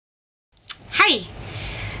Hi!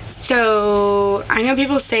 So, I know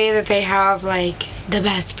people say that they have, like, the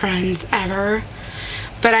best friends ever,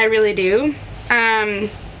 but I really do.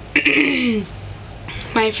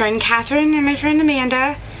 My friend Catherine and my friend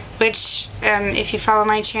Amanda, which, if you follow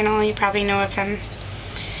my channel, you probably know of them.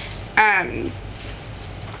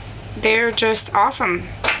 They're just awesome.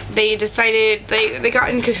 They decided, they got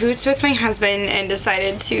in cahoots with my husband and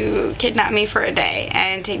decided to kidnap me for a day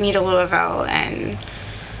and take me to Louisville and,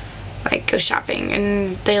 like, go shopping.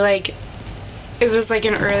 And they, like, it was like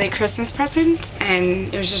an early Christmas present,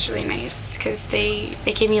 and it was just really nice because they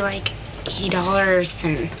gave me like $80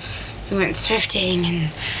 and we went thrifting and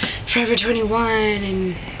Forever 21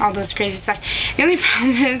 and all this crazy stuff. The only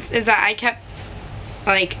problem is that I kept,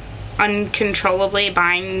 like, uncontrollably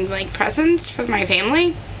buying, like, presents for my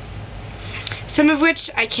family, some of which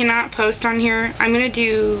I cannot post on here. I'm gonna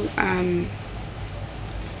do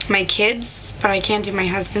my kids, but I can't do my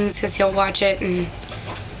husband's because he'll watch it and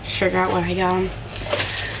figure out what I got him.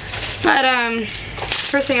 But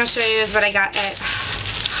first thing I'll show you is what I got at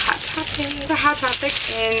Hot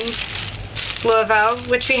Topic in Louisville,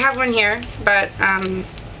 which we have one here, but I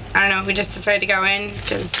don't know, we just decided to go in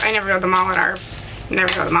because I never go to the mall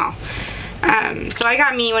so I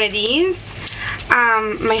got me one of these.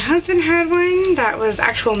 My husband had one that was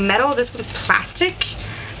actual metal. This was plastic.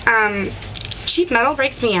 Cheap metal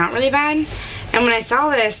breaks me out really bad, and when I saw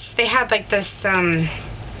this, they had like this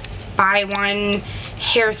buy one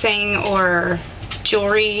hair thing or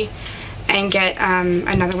jewelry and get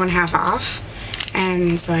another one half off,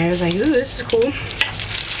 and so I was like, ooh, this is cool.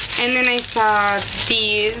 And then I saw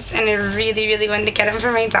these, and I really wanted to get them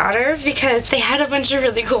for my daughter because they had a bunch of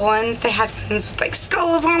really cool ones. They had ones with like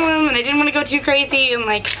skulls on them, and I didn't want to go too crazy and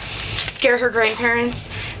like scare her grandparents.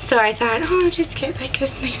 So I thought, oh, I'll just get like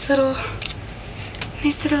this nice little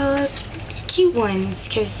cute ones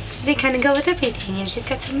because they kind of go with everything, and she's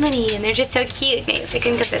got some money, and they're just so cute. I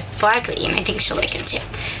can get this sparkly, and I think she'll like it too.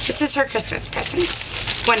 This is her Christmas present.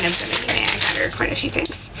 One of them anyway. I got her quite a few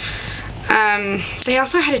things. They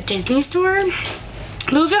also had a Disney store.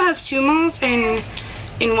 Louisville has two malls, and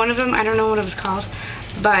in one of them, I don't know what it was called,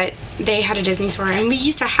 but they had a Disney store, and we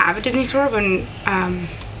used to have a Disney store when, I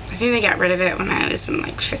think they got rid of it when I was in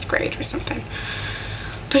like 5th grade or something.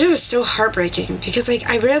 But it was so heartbreaking because, like,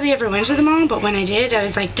 I rarely ever went to the mall, but when I did, I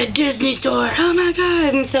was like, the Disney store, oh my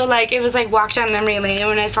god. And so, like, it was like walk down memory lane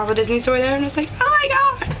when I saw the Disney store there, and I was like, oh my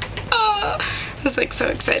god. Oh, I was like so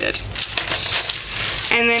excited.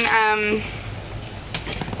 And then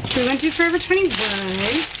we went to Forever 21.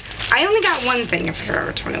 I only got one thing of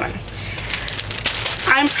Forever 21.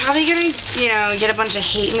 I'm probably gonna, you know, get a bunch of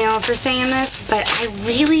hate mail for saying this, but I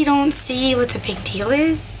really don't see what the big deal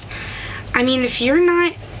is. I mean, if you're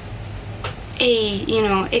not you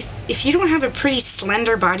know, if you don't have a pretty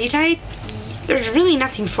slender body type, there's really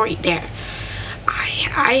nothing for you there.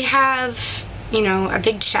 I have, you know, a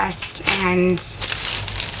big chest and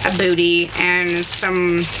a booty and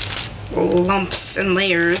some lumps and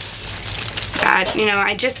layers that, you know,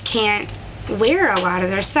 I just can't wear a lot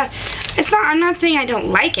of their stuff. I'm not saying I don't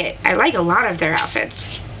like it. I like a lot of their outfits.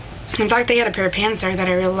 In fact, they had a pair of pants there that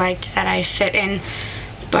I really liked that I fit in,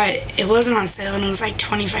 but it wasn't on sale, and it was like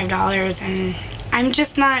 $25, and I'm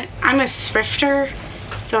just not, I'm a thrifter,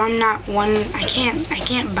 so I'm not one, I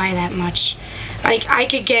can't buy that much. Like, I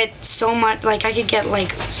could get so much, like, I could get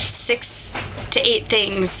like 6 to 8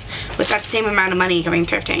 things with that same amount of money going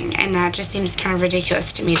thrifting, and that just seems kind of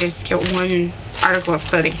ridiculous to me, just get one article of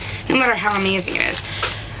clothing, no matter how amazing it is.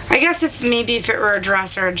 I guess if it were a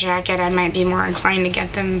dress or a jacket, I might be more inclined to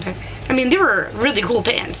get them, but, I mean, they were really cool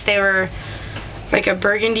pants. They were like a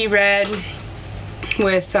burgundy red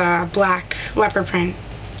with black leopard print,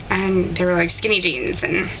 and they were like skinny jeans,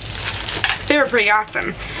 and they were pretty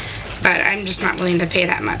awesome, but I'm just not willing to pay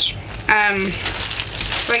that much.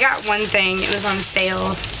 So I got one thing. It was on sale.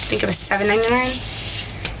 I think it was $7.99.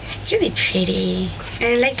 It's really pretty,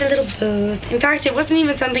 and I like the little bows. In fact, it wasn't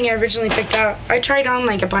even something I originally picked out. I tried on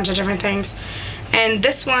like a bunch of different things, and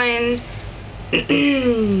this one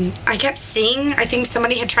I kept seeing, I think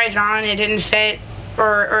somebody had tried it on, it didn't fit,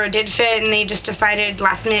 or it did fit, and they just decided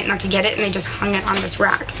last minute not to get it, and they just hung it on this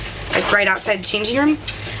rack, like right outside the changing room.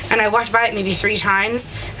 And I walked by it maybe 3 times,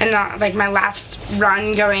 and like my last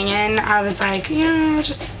run going in, I was like, yeah, I'll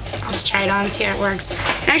just try it on, see how it works.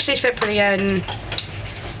 It actually fit pretty good, and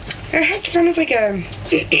it had kind of like a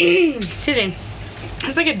excuse me,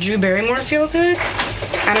 it's like a Drew Barrymore feel to it.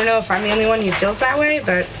 I don't know if I'm the only one who feels that way,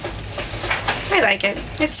 but I like it.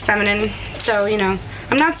 It's feminine, so, you know,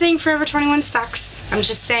 I'm not saying Forever 21 sucks. I'm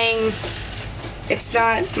just saying it's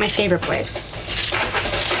not my favorite place.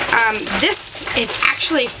 This It's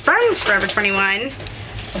actually from Forever 21,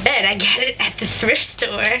 but I got it at the thrift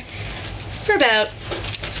store for about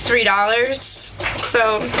 $3.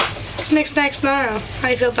 So, next tomorrow. How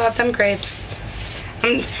do you feel about them grapes?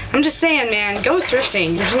 I'm just saying, man, go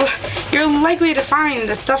thrifting. You're likely to find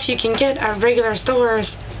the stuff you can get at regular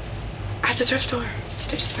stores at the thrift store.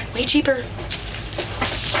 They're just like way cheaper.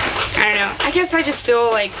 I don't know. I guess I just feel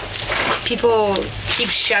like people keep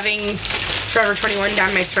shoving Forever 21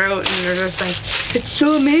 down my throat, and they're just like, it's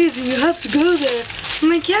so amazing, you have to go there. I'm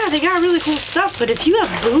like, yeah, they got really cool stuff, but if you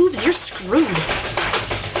have boobs, you're screwed.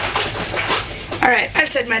 Alright,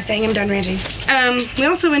 I've said my thing. I'm done ranting. We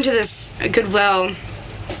also went to this Goodwill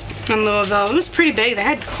in Louisville. It was pretty big. They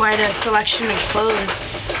had quite a selection of clothes.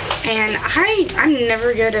 And I'm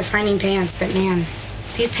never good at finding pants, but man,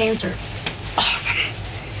 these pants are awesome.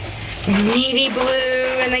 Navy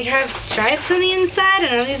blue, and they have stripes on the inside,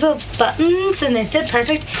 and all these little buttons, and they fit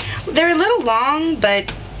perfect. They're a little long,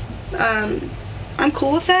 but I'm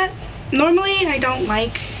cool with that. Normally, I don't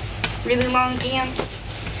like really long pants,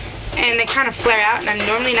 and they kind of flare out, and I'm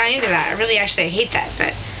normally not into that. I hate that,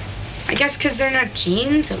 but I guess because they're not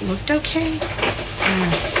jeans, it looked okay.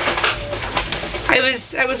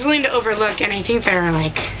 I was willing to overlook, and I think they were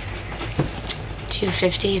like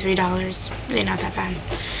 $2.50, $3. Really not that bad.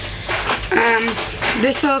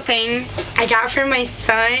 This little thing I got for my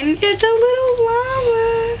son. It's a little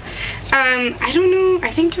llama. I don't know.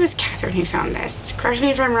 I think it was Catherine who found this. Correct me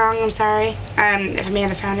if I'm wrong. I'm sorry. If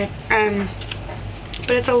Amanda found it.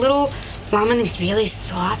 But it's a little llama, and it's really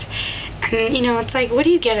soft. And you know, it's like, what do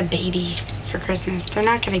you get a baby for Christmas? They're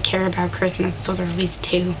not gonna care about Christmas until they're at least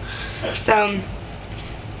 2. So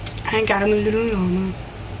I got him a little llama.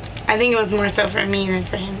 I think it was more so for me than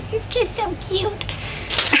for him. It's just so cute.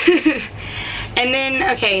 And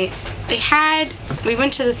then, okay, we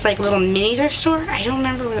went to this like little mini thrift store. I don't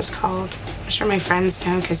remember what it's called. I'm sure my friends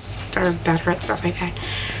know because they're better at stuff like that.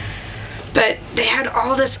 But they had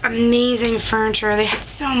all this amazing furniture. They had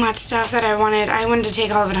so much stuff that I wanted to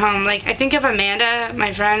take all of it home. Like, I think of Amanda,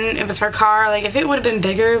 my friend, it was her car. Like, if it would have been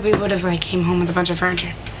bigger, we would have like came home with a bunch of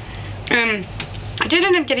furniture. I did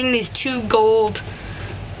end up getting these 2 gold,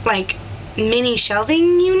 like, mini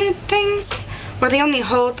shelving unit things, where they only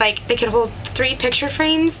hold, like, they could hold 3 picture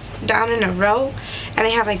frames down in a row, and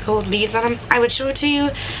they have, like, gold leaves on them. I would show it to you.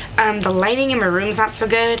 The lighting in my room's not so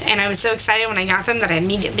good, and I was so excited when I got them that I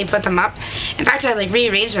immediately put them up. In fact, I, like,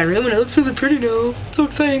 rearranged my room, and it looks really pretty now. So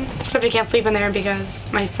exciting. Except I can't sleep in there because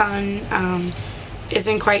my son,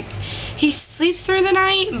 isn't quite, he sleeps through the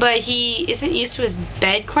night, but he isn't used to his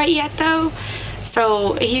bed quite yet, though.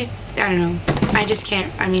 So I don't know. I just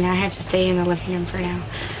can't. I mean, I have to stay in the living room for now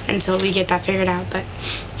until we get that figured out. But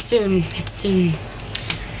soon. It's soon.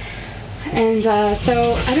 And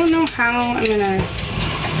so I don't know how I'm gonna.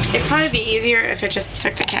 It'd probably be easier if it just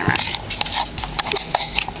took the camera.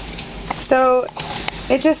 So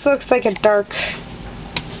it just looks like a dark,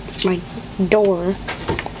 like, door,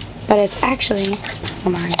 but it's actually.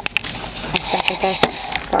 Hold on. I'll stop with this.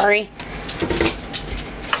 Sorry.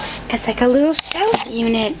 It's like a little shelf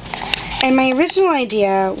unit. And my original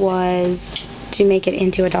idea was to make it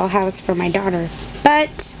into a dollhouse for my daughter.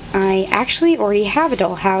 But I actually already have a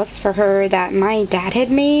dollhouse for her that my dad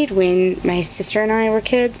had made when my sister and I were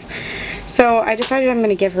kids. So I decided I'm going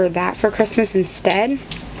to give her that for Christmas instead.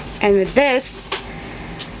 And with this,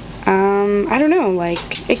 I don't know,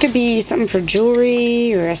 like, it could be something for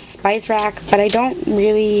jewelry or a spice rack, but I don't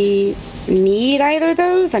really need either of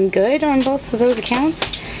those. I'm good on both of those accounts.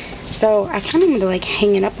 So I kind of want to, like,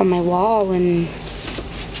 hang it up on my wall, and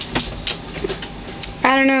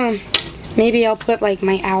I don't know, maybe I'll put, like,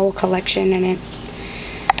 my owl collection in it.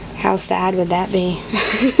 How sad would that be?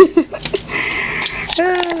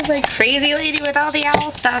 Like, crazy lady with all the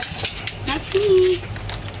owl stuff. That's me.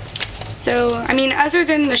 So, I mean, other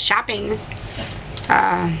than the shopping,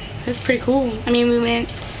 it was pretty cool. I mean,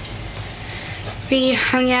 we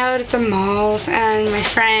hung out at the malls, and my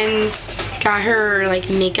friend got her, like,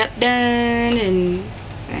 makeup done,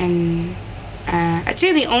 and I'd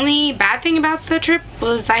say the only bad thing about the trip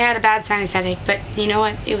was I had a bad sinus headache, but you know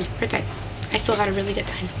what? It was worth it. I still had a really good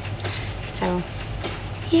time. So,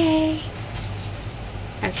 yay.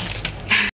 Okay.